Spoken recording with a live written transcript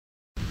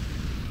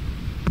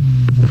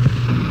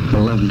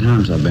11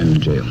 times I've been to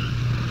jail.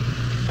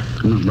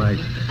 I'm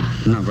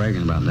not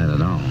bragging about that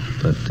at all,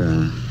 but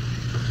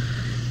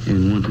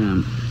in one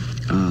time,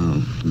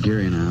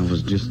 Gary and I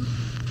was just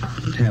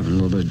having a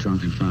little bit of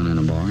drunken fun in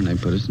a bar, and they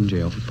put us in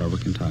jail for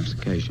public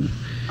intoxication.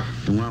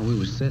 And while we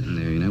were sitting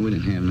there, we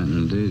didn't have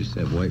nothing to do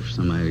except wait for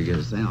somebody to get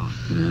us out,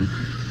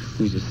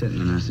 We was just sitting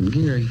there, and I said,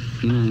 Gary,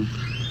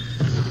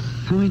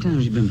 how many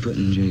times you been put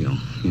in jail?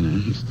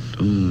 He's,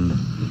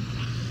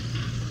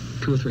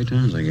 2 or 3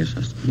 times, I guess.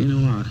 I said, you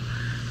know what?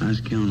 I was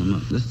counting them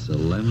up. This is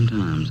 11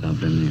 times I've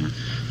been there.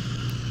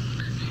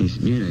 He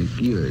said,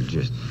 you're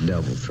just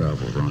double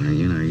trouble, Ronnie.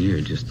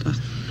 You're just...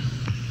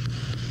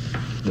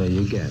 There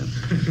you go.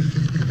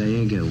 There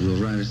you go.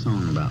 We'll write a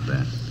song about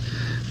that.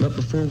 But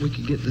before we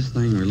could get this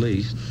thing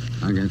released,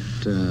 I got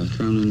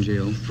thrown in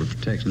jail for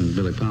protecting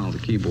Billy Powell, the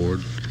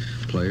keyboard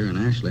player. And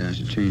actually, I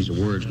should change the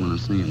words when I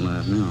sing it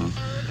live now.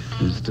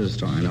 Instead of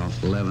starting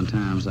off 11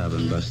 times I've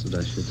been busted,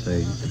 I should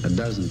say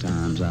 12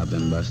 times I've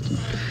been busted.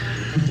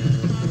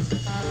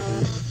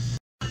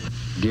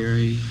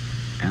 Gary,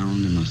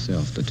 Alan, and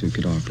myself, the 2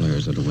 guitar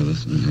players that are with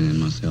us, and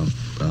myself,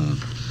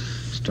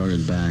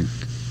 started back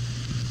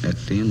at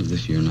the end of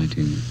this year,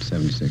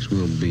 1976.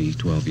 We'll be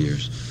 12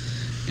 years.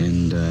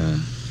 And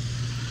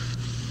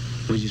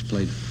we just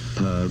played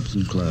pubs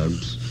and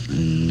clubs,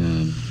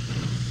 and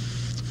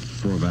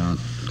for about,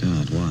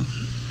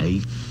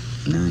 8,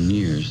 9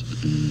 years.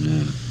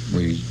 And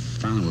we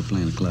finally were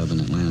playing a club in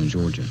Atlanta,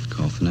 Georgia,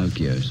 called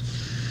Finocchio's,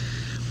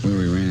 where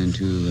we ran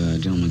into a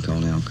gentleman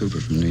called Al Cooper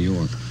from New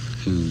York,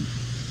 who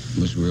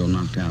was real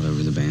knocked out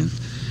over the band.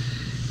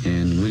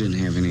 And we didn't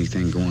have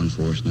anything going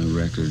for us, no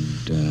record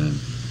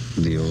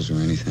deals or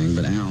anything,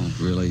 but Al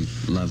really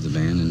loved the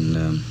band,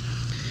 and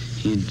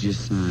he had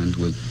just signed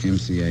with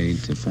MCA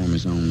to form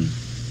his own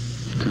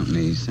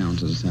company,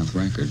 Sounds of the South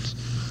Records,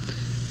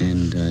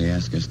 and he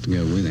asked us to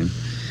go with him.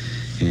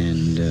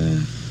 And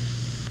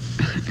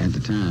at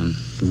the time,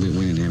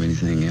 we didn't have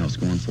anything else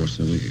going for us,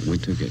 so we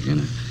took it,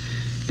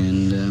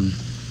 And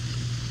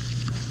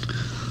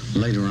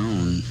later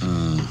on,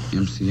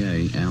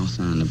 MCA, Al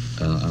signed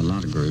a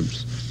lot of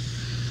groups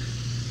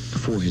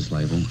for his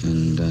label,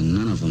 and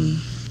none of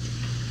them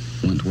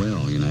went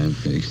well,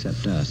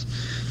 except us.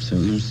 So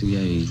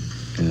MCA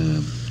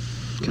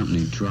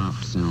company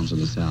dropped Sounds of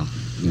the South,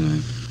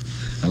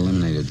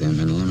 eliminated them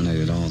and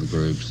eliminated all the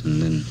groups,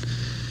 and then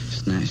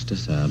snatched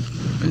us up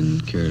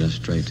and carried us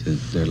straight to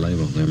their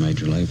label, their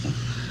major label.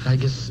 I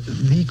guess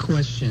the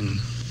question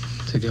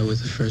to go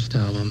with the first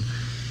album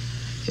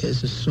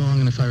is a song,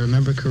 and if I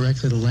remember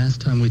correctly, the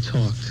last time we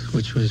talked,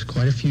 which was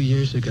quite a few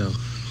years ago,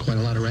 quite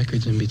a lot of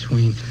records in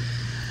between,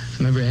 I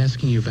remember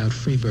asking you about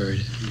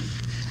Freebird.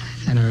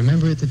 And I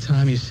remember at the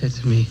time you said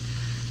to me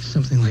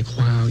something like,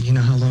 wow, you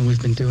know how long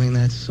we've been doing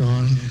that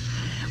song?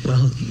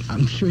 Well,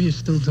 I'm sure you're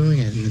still doing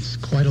it, and it's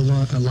quite a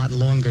lot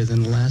longer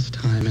than the last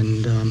time.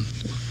 And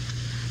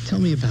tell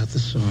me about the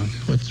song.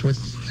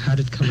 How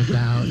did it come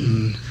about,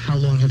 and how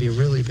long have you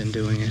really been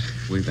doing it?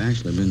 We've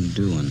actually been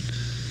doing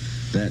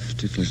that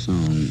particular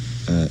song.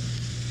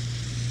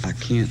 I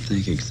can't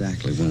think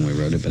exactly when we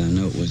wrote it, but I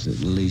know it was at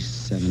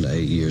least 7 to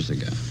 8 years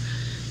ago.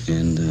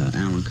 And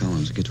Alan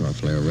Collins, a guitar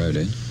player, wrote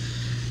it.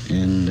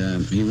 And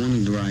he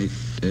wanted to write,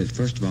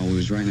 first of all, we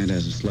was writing it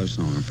as a slow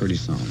song, a pretty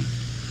song.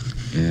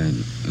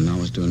 And I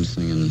was doing the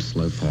singing and the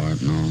slow part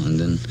and all. And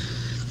then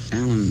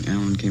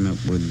Alan came up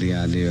with the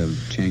idea of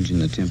changing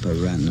the tempo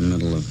right in the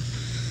middle of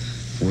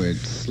where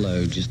it's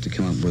slow, just to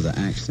come up with an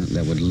accent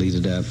that would lead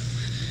it up,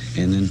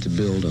 and then to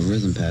build a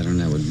rhythm pattern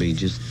that would be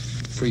just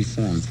free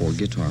form for a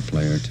guitar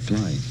player to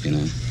play,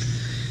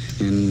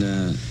 And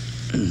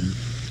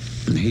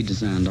he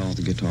designed all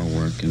the guitar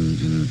work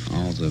and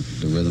all the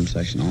rhythm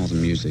section, all the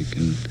music,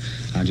 and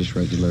I just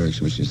wrote the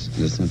lyrics, which is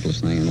the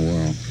simplest thing in the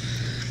world.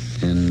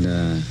 And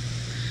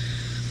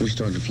we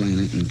started playing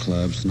it in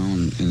clubs and all,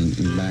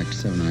 and back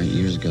 7 or 8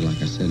 years ago,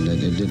 like I said,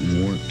 it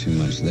didn't work too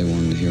much. They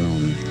wanted to hear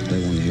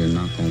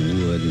Knock on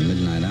Wood and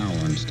Midnight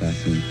Hour and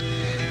stuff, and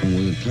when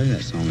we would play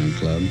that song in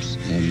clubs,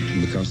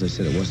 and because they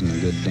said it wasn't a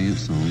good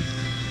dance song,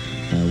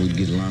 we'd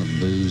get a lot of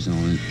boos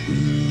on it,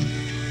 and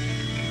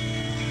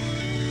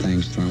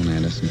things thrown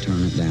at us and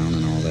turn it down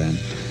and all that.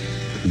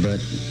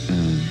 But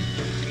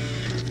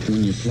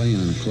when you're playing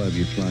in a club,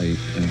 you play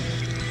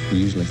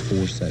usually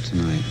 4 sets a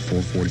night,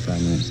 4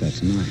 45-minute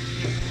sets a night.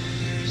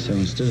 So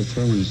instead of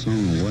throwing the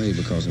song away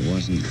because it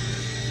wasn't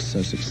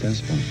so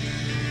successful,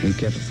 we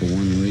kept it for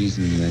one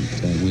reason,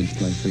 that we'd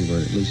play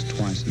Freebird at least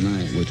twice a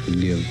night, which would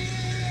give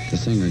the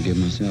singer, give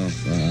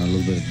myself a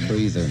little bit of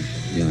breather,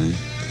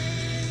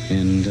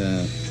 And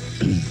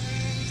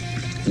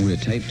we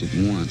had taped it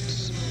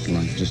once,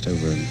 like just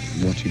over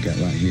what you got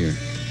right here.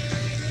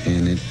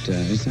 And it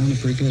sounded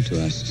pretty good to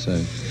us.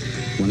 So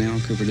when Al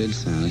Cooper did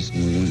sign us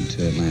and we went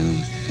to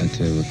Atlanta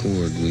to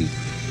record, we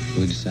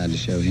decided to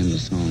show him the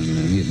song.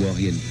 He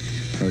had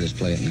heard us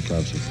play it in the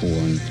clubs before,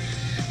 and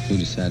we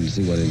decided to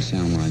see what it would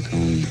sound like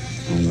on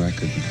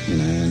record,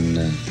 and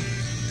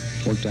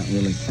worked out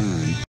really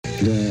fine.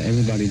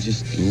 Everybody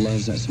just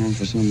loves that song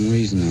for some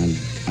reason.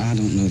 I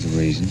don't know the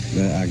reason,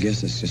 but I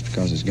guess it's just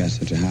because it's got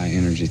such a high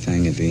energy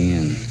thing at the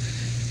end,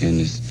 and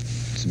it's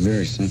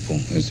very simple.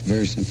 It's a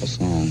very simple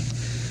song.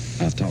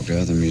 I've talked to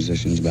other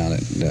musicians about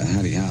it.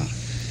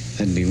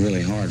 That'd be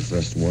really hard for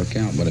us to work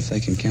out, but if they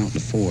can count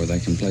to 4, they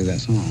can play that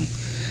song.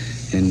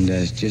 And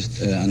it's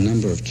just a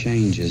number of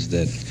changes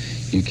that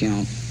you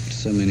count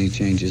so many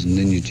changes, and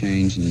then you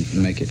change and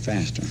make it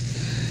faster.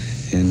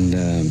 And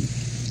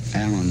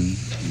Alan,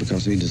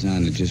 because he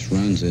designed it, just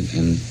runs it,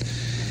 and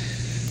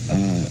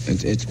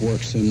it's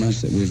worked so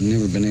much that we've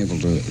never been able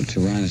to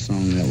write a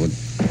song that would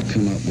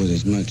come up with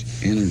as much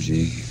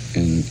energy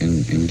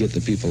and get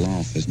the people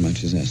off as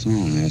much as that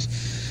song has.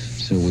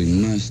 So we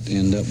must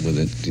end up with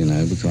it,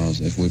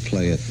 because if we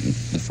play it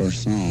the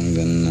first song,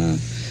 then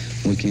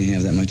we can't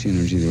have that much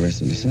energy the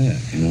rest of the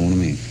set, you know what I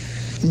mean?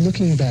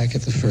 Looking back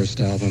at the first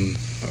album,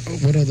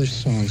 what other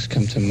songs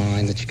come to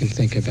mind that you can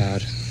think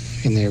about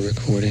in their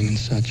recording and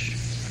such?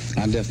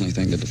 I definitely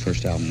think that the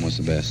first album was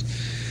the best.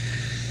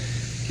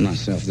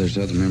 Myself, there's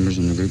other members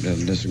in the group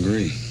that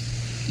disagree.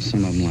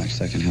 Some of them like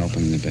Second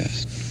Helping the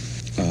best.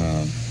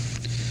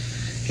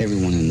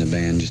 Everyone in the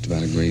band just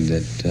about agreed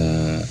that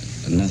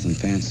Nothing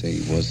Fancy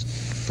was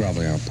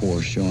probably our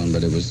poorest showing,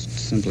 but it was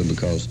simply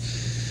because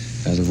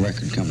the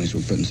record companies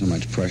were putting so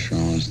much pressure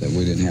on us that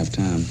we didn't have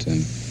time to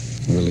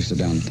really sit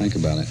down and think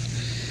about it.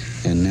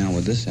 And now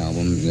with this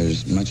album,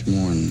 there's much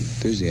more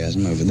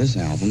enthusiasm over this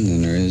album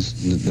than there is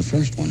the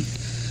first one.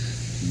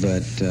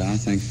 But I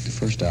think the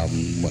first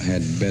album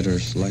had better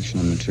selection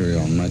of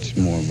material and much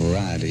more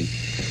variety.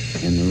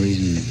 And the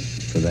reason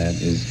for that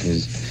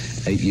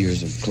is 8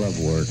 years of club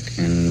work,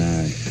 and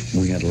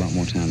we had a lot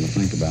more time to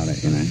think about it,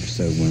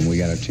 So when we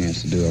got a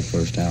chance to do our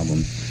first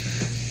album,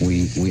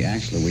 we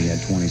had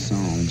 20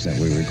 songs that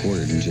we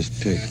recorded and just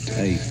picked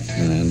 8,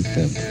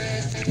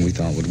 that we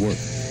thought would work.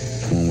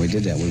 When we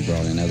did that, we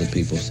brought in other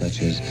people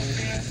such as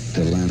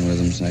the line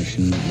rhythm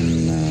section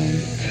and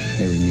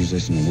every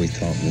musician that we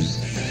thought was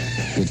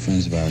good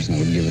friends of ours and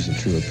that would give us a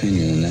true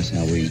opinion, and that's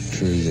how we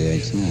drew the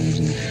 8 songs,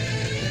 and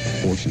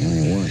fortunately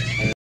it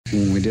worked.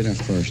 When we did our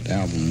first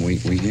album, we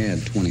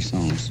had 20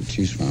 songs to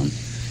choose from,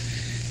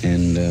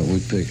 and we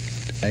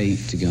picked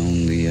 8 to go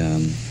on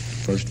the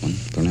first one,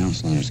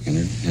 Pronounced Leonard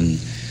Skinner, and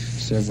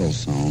several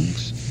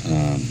songs,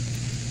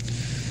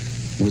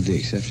 with the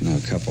exception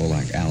of a couple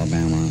like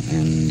Alabama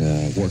and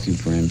Working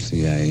for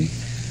MCA,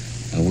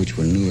 which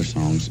were newer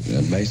songs.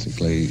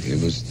 Basically, it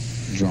was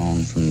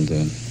drawn from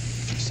the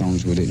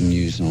songs we didn't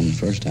use on the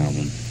first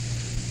album,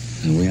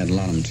 and we had a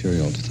lot of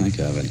material to think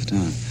of at the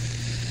time.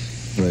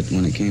 But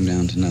when it came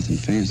down to Nothing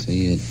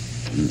Fancy,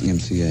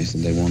 MCA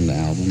said they wanted the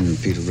album, and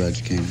Peter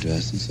Rudge came to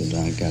us and said,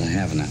 I got to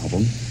have an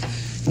album.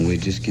 And we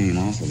just came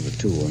off of a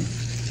tour.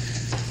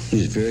 We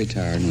was very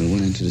tired, and we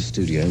went into the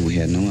studio. We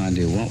had no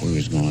idea what we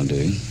was going to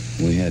do.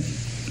 We had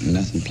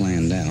nothing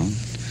planned out.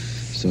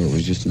 So it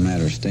was just a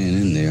matter of staying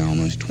in there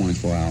almost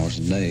 24 hours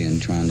a day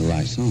and trying to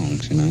write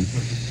songs,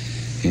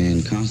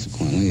 And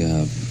consequently,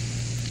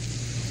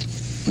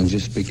 I'm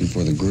just speaking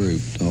for the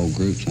group, the whole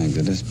group think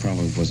that this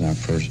probably was our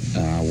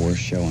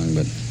worst showing,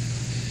 but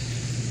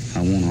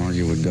I won't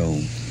argue with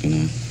gold,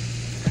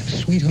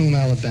 Sweet Home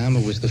Alabama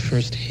was the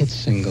first hit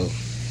single.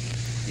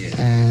 Yes.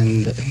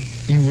 And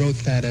you wrote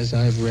that, as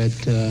I've read,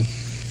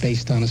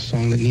 based on a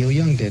song that Neil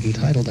Young did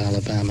entitled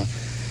Alabama.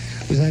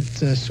 Was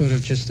that sort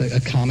of just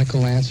a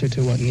comical answer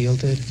to what Neil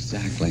did?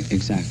 Exactly.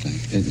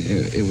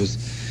 It was...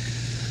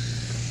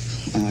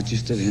 I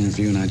just did an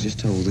interview, and I just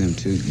told them,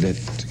 too, that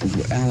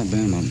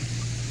Alabama,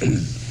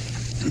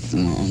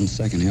 on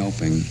Second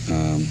Helping,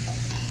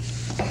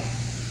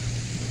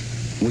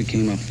 we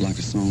came up like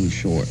a song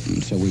short,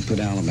 and so we put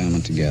Alabama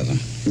together.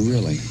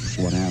 Really, is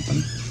what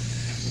happened.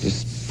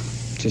 This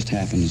just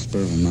happened, a spur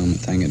of a moment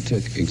thing. It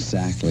took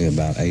exactly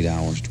about 8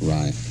 hours to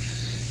write,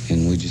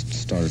 and we just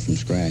started from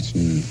scratch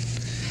and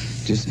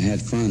just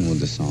had fun with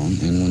the song.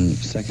 And when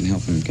Second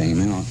Helping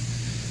came out,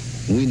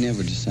 we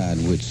never decide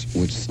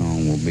which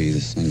song will be the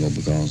single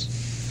because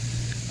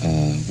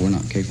we're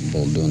not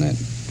capable of doing that.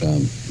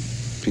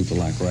 People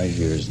like Ray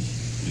here,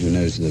 who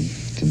knows the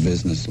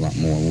business a lot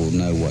more, will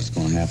know what's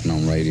going to happen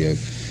on radio.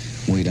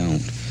 We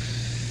don't.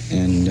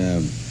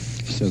 And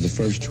so the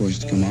first choice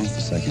to come off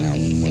the second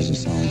album was a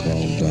song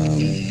called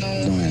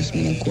Don't Ask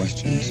Me No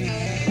Questions,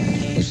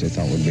 which they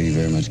thought would be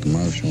very much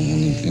commercial,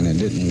 and it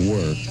didn't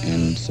work.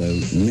 And so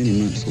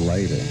many months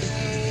later,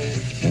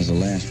 as a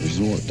last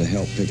resort to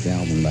help pick the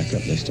album back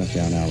up, they stuck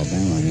out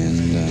Alabama,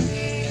 and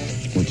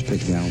which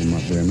picked the album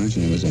up very much,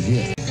 and it was a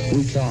hit.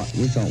 We thought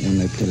when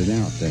they put it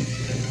out that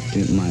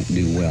it might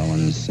do well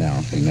in the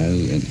South, and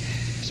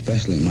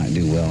especially it might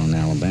do well in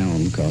Alabama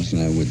because,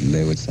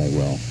 they would say,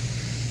 well,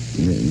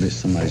 there's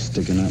somebody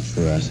sticking up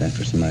for us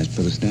after somebody's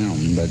put us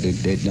down, but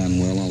it done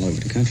well all over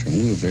the country,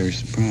 and we were very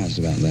surprised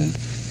about that.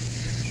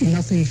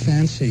 Nothing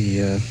Fancy,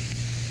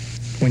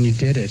 when you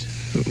did it,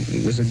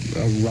 was it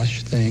a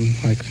rush thing,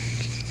 like,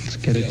 let's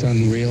get it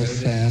done real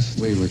fast?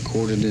 We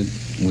recorded it,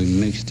 we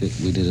mixed it,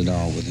 we did it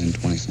all within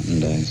 20-something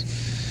days,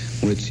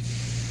 which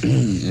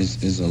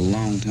is a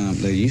long time.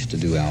 They used to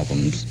do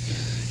albums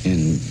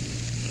in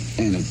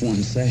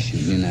one session,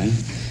 you know,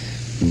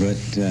 but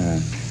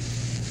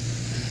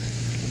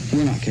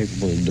we're not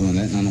capable of doing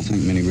that, and I don't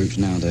think many groups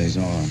nowadays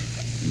are.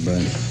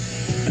 But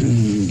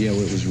yeah,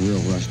 it was a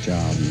real rushed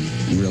job,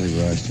 and really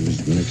rushed. It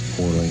was mixed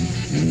poorly,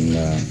 and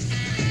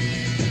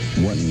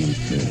wasn't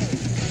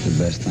the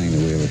best thing that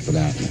we ever put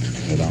out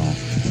at all.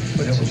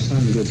 But there were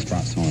some good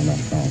spots on it, I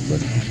thought.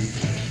 But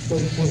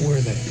what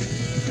were they?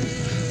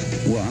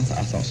 Well, I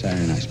thought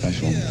Saturday Night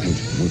Special,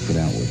 which we put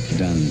out, was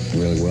done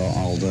really well,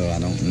 although I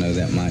don't know,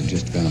 that might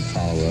just have been a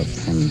follow-up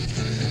from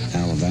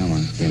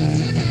Alabama, you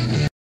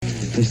know.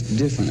 It's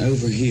different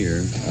over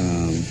here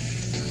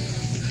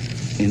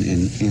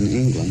in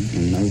England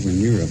and over in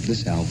Europe.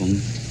 This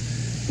album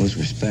was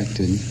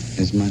respected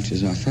as much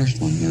as our first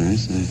one, you know,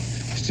 so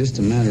it's just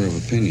a matter of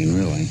opinion,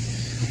 really.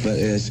 But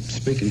as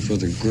speaking for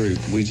the group,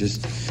 we just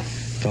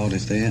thought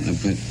if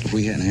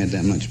we hadn't had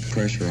that much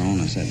pressure on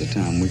us at the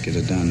time, we could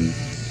have done.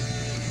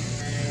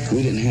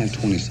 We didn't have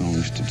 20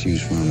 songs to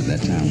choose from at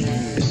that time.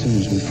 As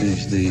soon as we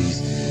finished these,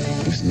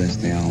 that's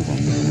the album.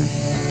 You know?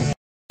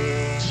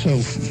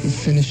 So,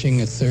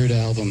 finishing a third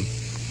album,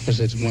 was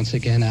it once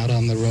again out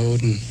on the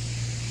road and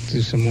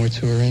do some more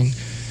touring?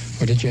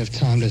 Or did you have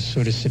time to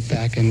sort of sit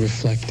back and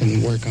reflect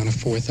and work on a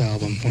fourth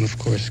album? When, of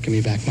course, Give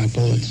Me Back My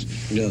Bullets.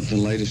 Yeah, the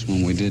latest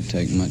one, we did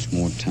take much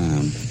more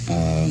time.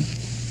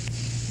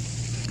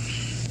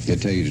 To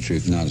tell you the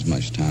truth, not as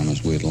much time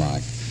as we'd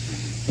like.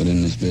 But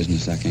in this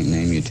business, I can't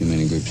name you too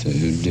many groups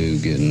who do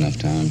get enough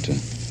time to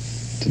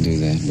do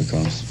that,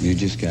 because you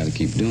just got to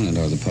keep doing it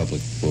or the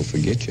public will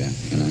forget you,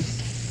 you know.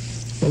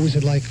 What was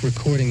it like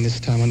recording this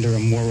time under a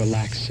more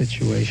relaxed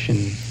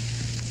situation?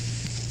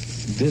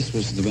 This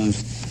was the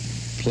most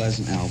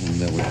pleasant album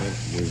that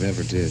we've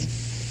ever did.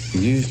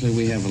 Usually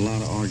we have a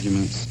lot of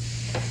arguments,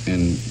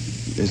 and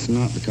it's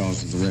not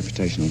because of the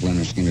reputation of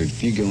Leonard Skinner.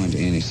 If you go into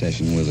any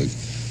session with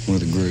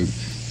a group,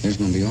 there's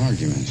going to be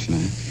arguments, you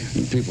know.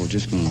 And people are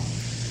just going to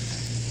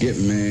get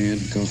mad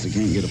because they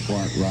can't get a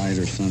part right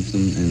or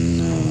something,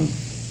 and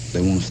they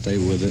want to stay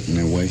with it, and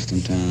they're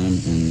wasting time.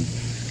 And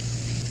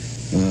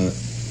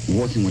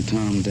working with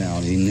Tom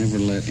Dowd, he never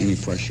let any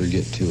pressure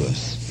get to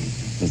us.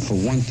 Well, for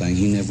one thing,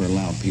 he never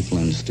allowed people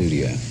in the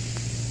studio.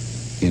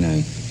 You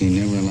know, he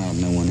never allowed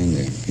no one in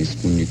there.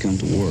 When you come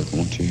to work, I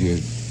want you here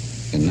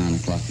at 9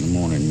 o'clock in the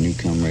morning, and you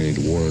come ready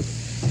to work,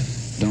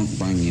 don't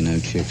bring you no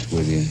chicks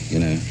with you, you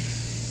know.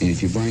 And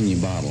if you bring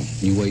your bottle,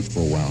 you wait for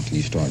a while till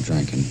you start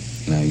drinking.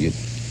 You know,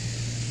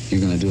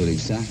 you're going to do it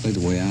exactly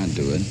the way I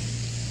do it.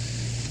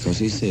 Because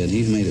he said,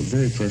 he made it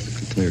very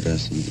perfectly clear to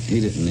us, and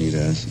he didn't need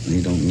us, and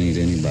he don't need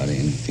anybody.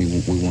 And if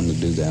we wanted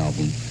to do the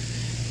album,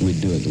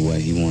 we'd do it the way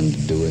he wanted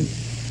to do it.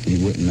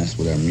 He wouldn't mess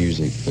with our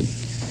music, but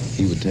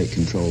he would take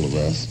control of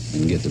us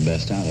and get the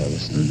best out of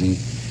us. And he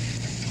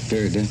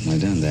very definitely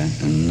done that.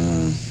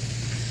 And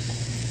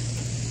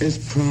it's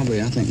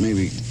probably, I think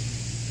maybe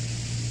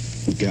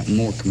got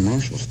more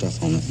commercial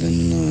stuff on it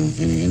than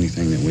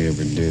anything that we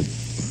ever did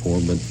before.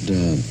 But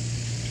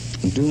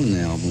doing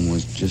the album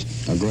was just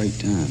a great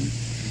time.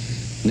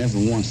 Never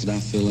once did I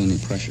feel any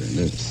pressure.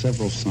 There's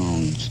several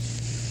songs.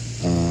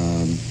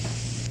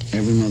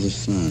 Every Mother's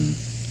Son.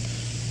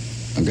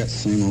 I got the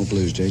same old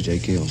blues J.J.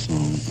 Cale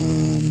song.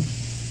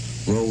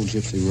 Roll,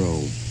 Gypsy,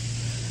 Roll.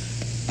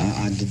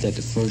 I did that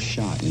the first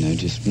shot, you know,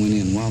 just went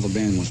in while the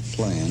band was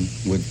playing.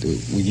 We're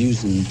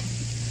using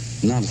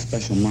not a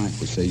special mic,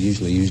 which they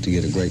usually use to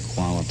get a great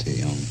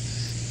quality on.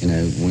 You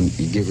know, when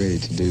you get ready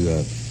to do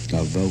a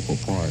vocal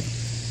part,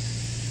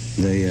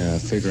 they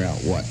figure out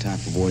what type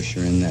of voice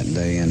you're in that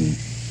day and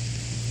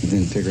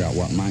then figure out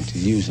what mic to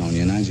use on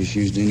you. And I just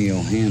used any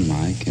old hand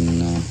mic,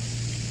 and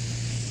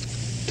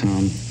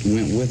Tom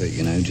went with it,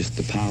 you know, just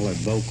the pilot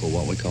vocal,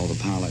 what we call the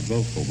pilot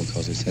vocal,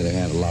 because he said it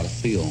had a lot of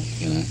feel,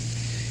 you know.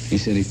 He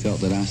said he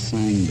felt that I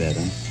sang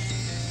better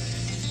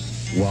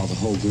while the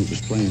whole group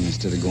was playing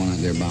instead of going out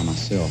there by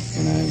myself,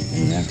 you know,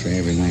 and after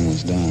everything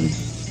was done,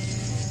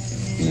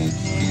 you know.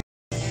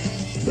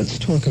 Let's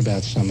talk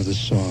about some of the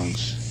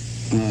songs.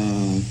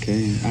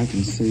 Okay, I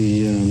can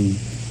see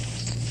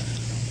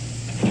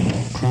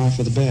Cry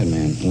for the Bad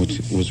Man, which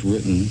was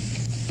written,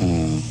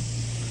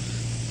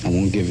 I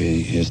won't give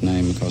you his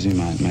name because he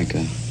might make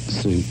a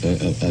suit,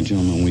 a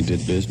gentleman we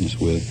did business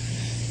with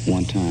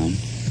one time,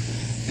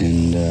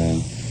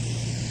 and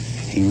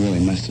he really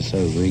messed us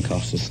over. He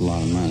cost us a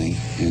lot of money,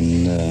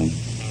 and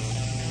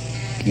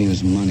he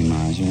was a money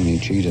miser, and he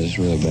treated us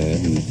really bad,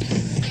 and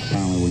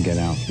finally we got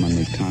out from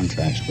under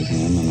contracts with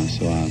him, and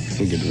so I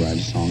figured to write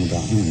a song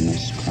about him, and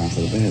that's Cry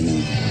for the Bad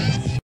Man.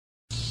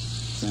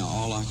 Now,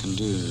 all I can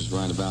do is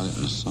write about it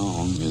in a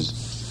song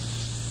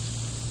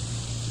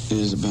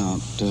is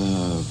about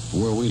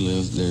where we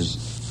live. There's,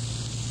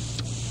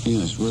 you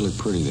know, it's really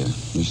pretty there.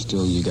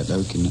 You got the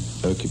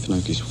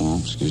Okefenokee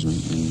Swamp, excuse me,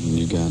 and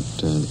you got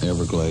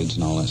Everglades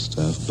and all that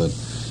stuff. But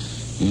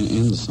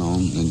in the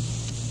song,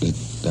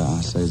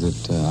 I say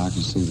that I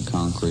can see the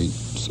concrete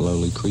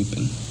slowly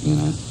creeping, you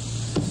know,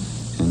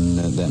 and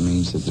that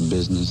means that the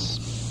business,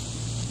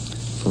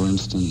 for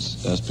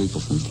instance, us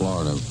people from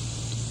Florida,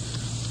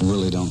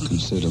 really don't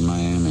consider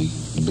Miami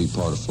to be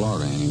part of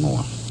Florida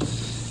anymore.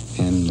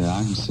 And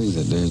I can see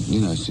that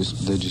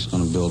they're just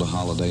going to build a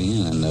Holiday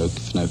Inn in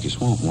Finoki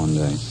Swamp one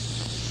day.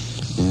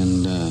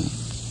 And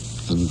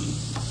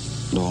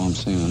all I'm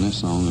saying in this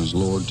song is,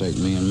 Lord, take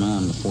me in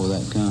mind before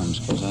that comes,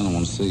 because I don't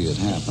want to see it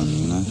happen,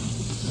 you know.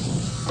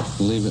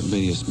 Leave it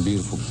be. It's a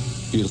beautiful,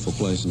 beautiful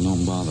place, and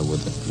don't bother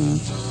with it, man.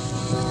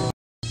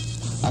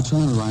 I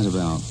try to write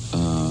about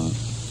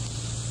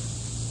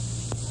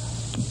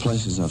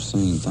places I've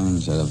seen,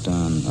 things that I've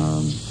done,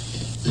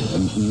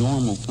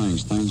 normal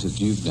things that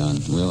you've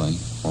done, really,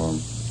 or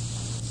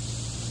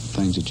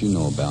things that you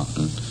know about.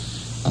 And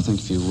I think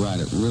if you write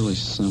it really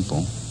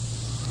simple,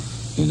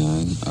 you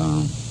know,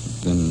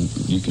 then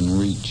you can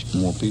reach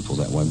more people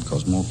that way,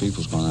 because more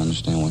people's going to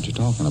understand what you're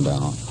talking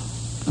about.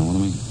 You know what I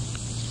mean?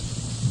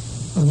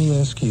 Let me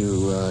ask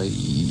you,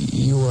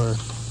 you are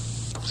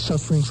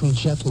suffering from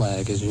jet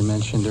lag, as you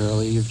mentioned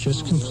earlier. You've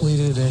just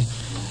completed a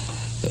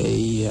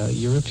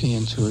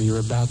European tour. You're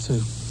about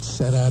to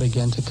set out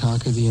again to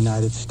conquer the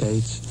United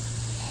States.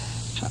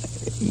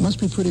 It must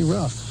be pretty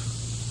rough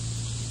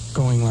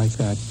going like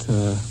that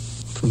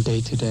from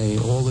day to day,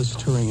 all this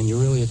touring, and you're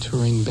really a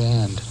touring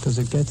band. Does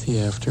it get to you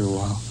after a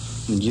while?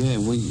 Yeah,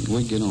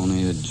 we get on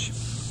edge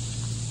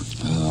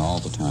all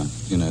the time.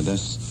 You know,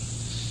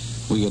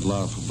 we get a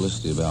lot of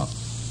publicity about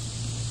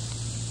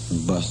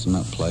busting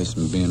up place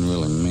and being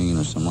really mean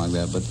or something like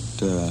that, but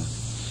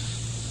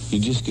you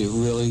just get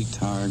really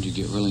tired, you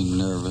get really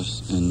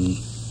nervous, and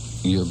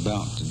you're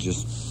about to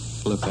just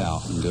flip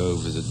out and go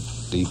over the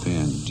deep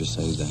end, just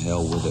say, the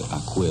hell with it,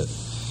 I quit.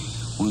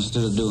 Well,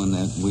 instead of doing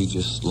that, we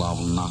just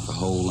knock a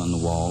hole in the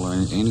wall, or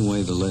any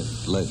way to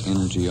let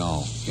energy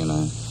off, you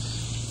know,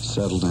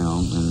 settle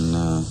down, and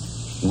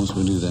once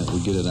we do that, we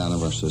get it out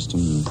of our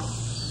system.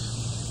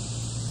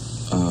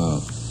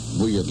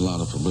 We get a lot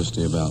of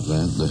publicity about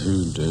that, the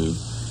Who do,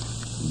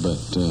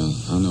 but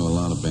I know a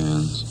lot of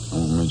bands, I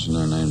won't mention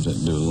their names, that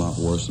do a lot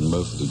worse than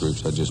both of the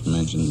groups I just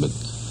mentioned, but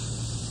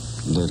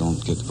they don't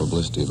get the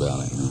publicity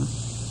about it, you know.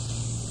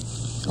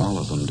 All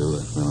of them do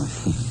it, really.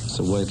 It's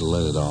a way to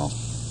let it off.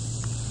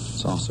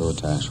 It's also a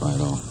tax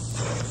write-off.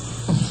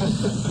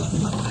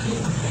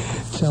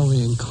 Tell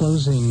me, in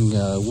closing,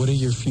 what are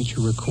your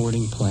future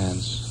recording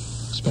plans,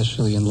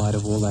 especially in light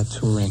of all that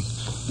touring?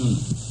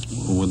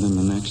 Within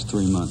the next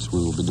 3 months,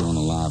 we will be doing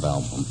a live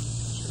album.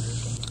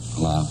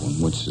 A live one,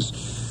 which is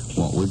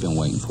what we've been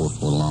waiting for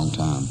a long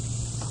time.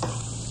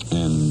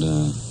 And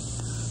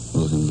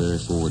we're looking very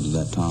forward to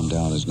that. Tom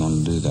Dowd is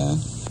going to do that.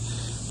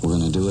 We're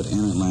going to do it in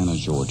Atlanta,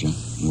 Georgia.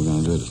 We're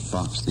going to do it at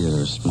Fox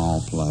Theater, a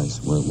small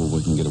place where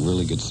we can get a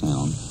really good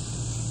sound.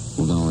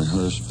 We're going to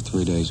rehearse for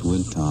 3 days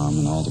with Tom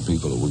and all the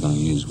people that we're going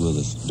to use with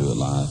us to do it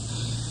live.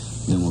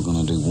 Then we're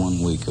going to do 1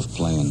 week of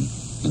playing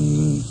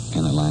in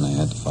Atlanta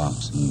at the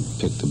Fox and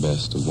pick the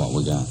best of what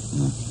we got.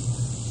 You know?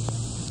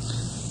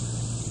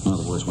 In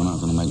other words, we're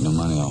not going to make no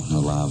money off no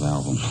live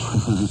album.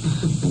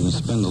 We're going to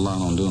spend a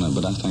lot on doing it,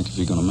 but I think if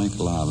you're going to make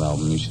a live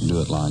album, you should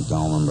do it like the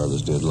Allman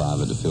Brothers did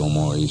live at the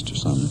Fillmore East or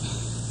something.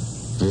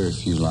 Very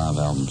few live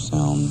albums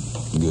sound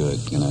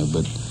good, you know,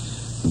 but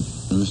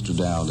Mr.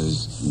 Dowd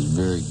is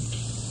very,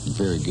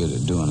 very good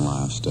at doing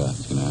live stuff,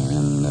 you know,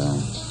 and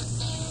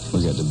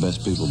we got the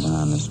best people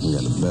behind us. We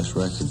got the best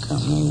record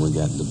company. We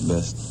got the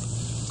best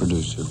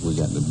producer. We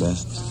got the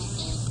best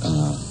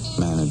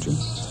manager.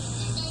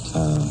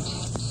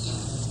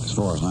 As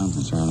far as I'm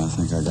concerned, I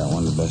think I got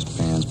one of the best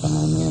bands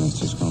behind me, and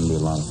it's just going to be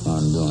a lot of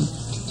fun doing it.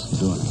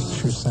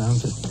 Sure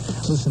sounds it.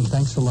 Listen,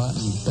 thanks a lot,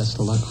 and best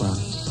of luck, Ron.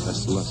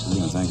 Best of luck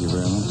again. Thank you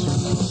very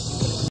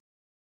much.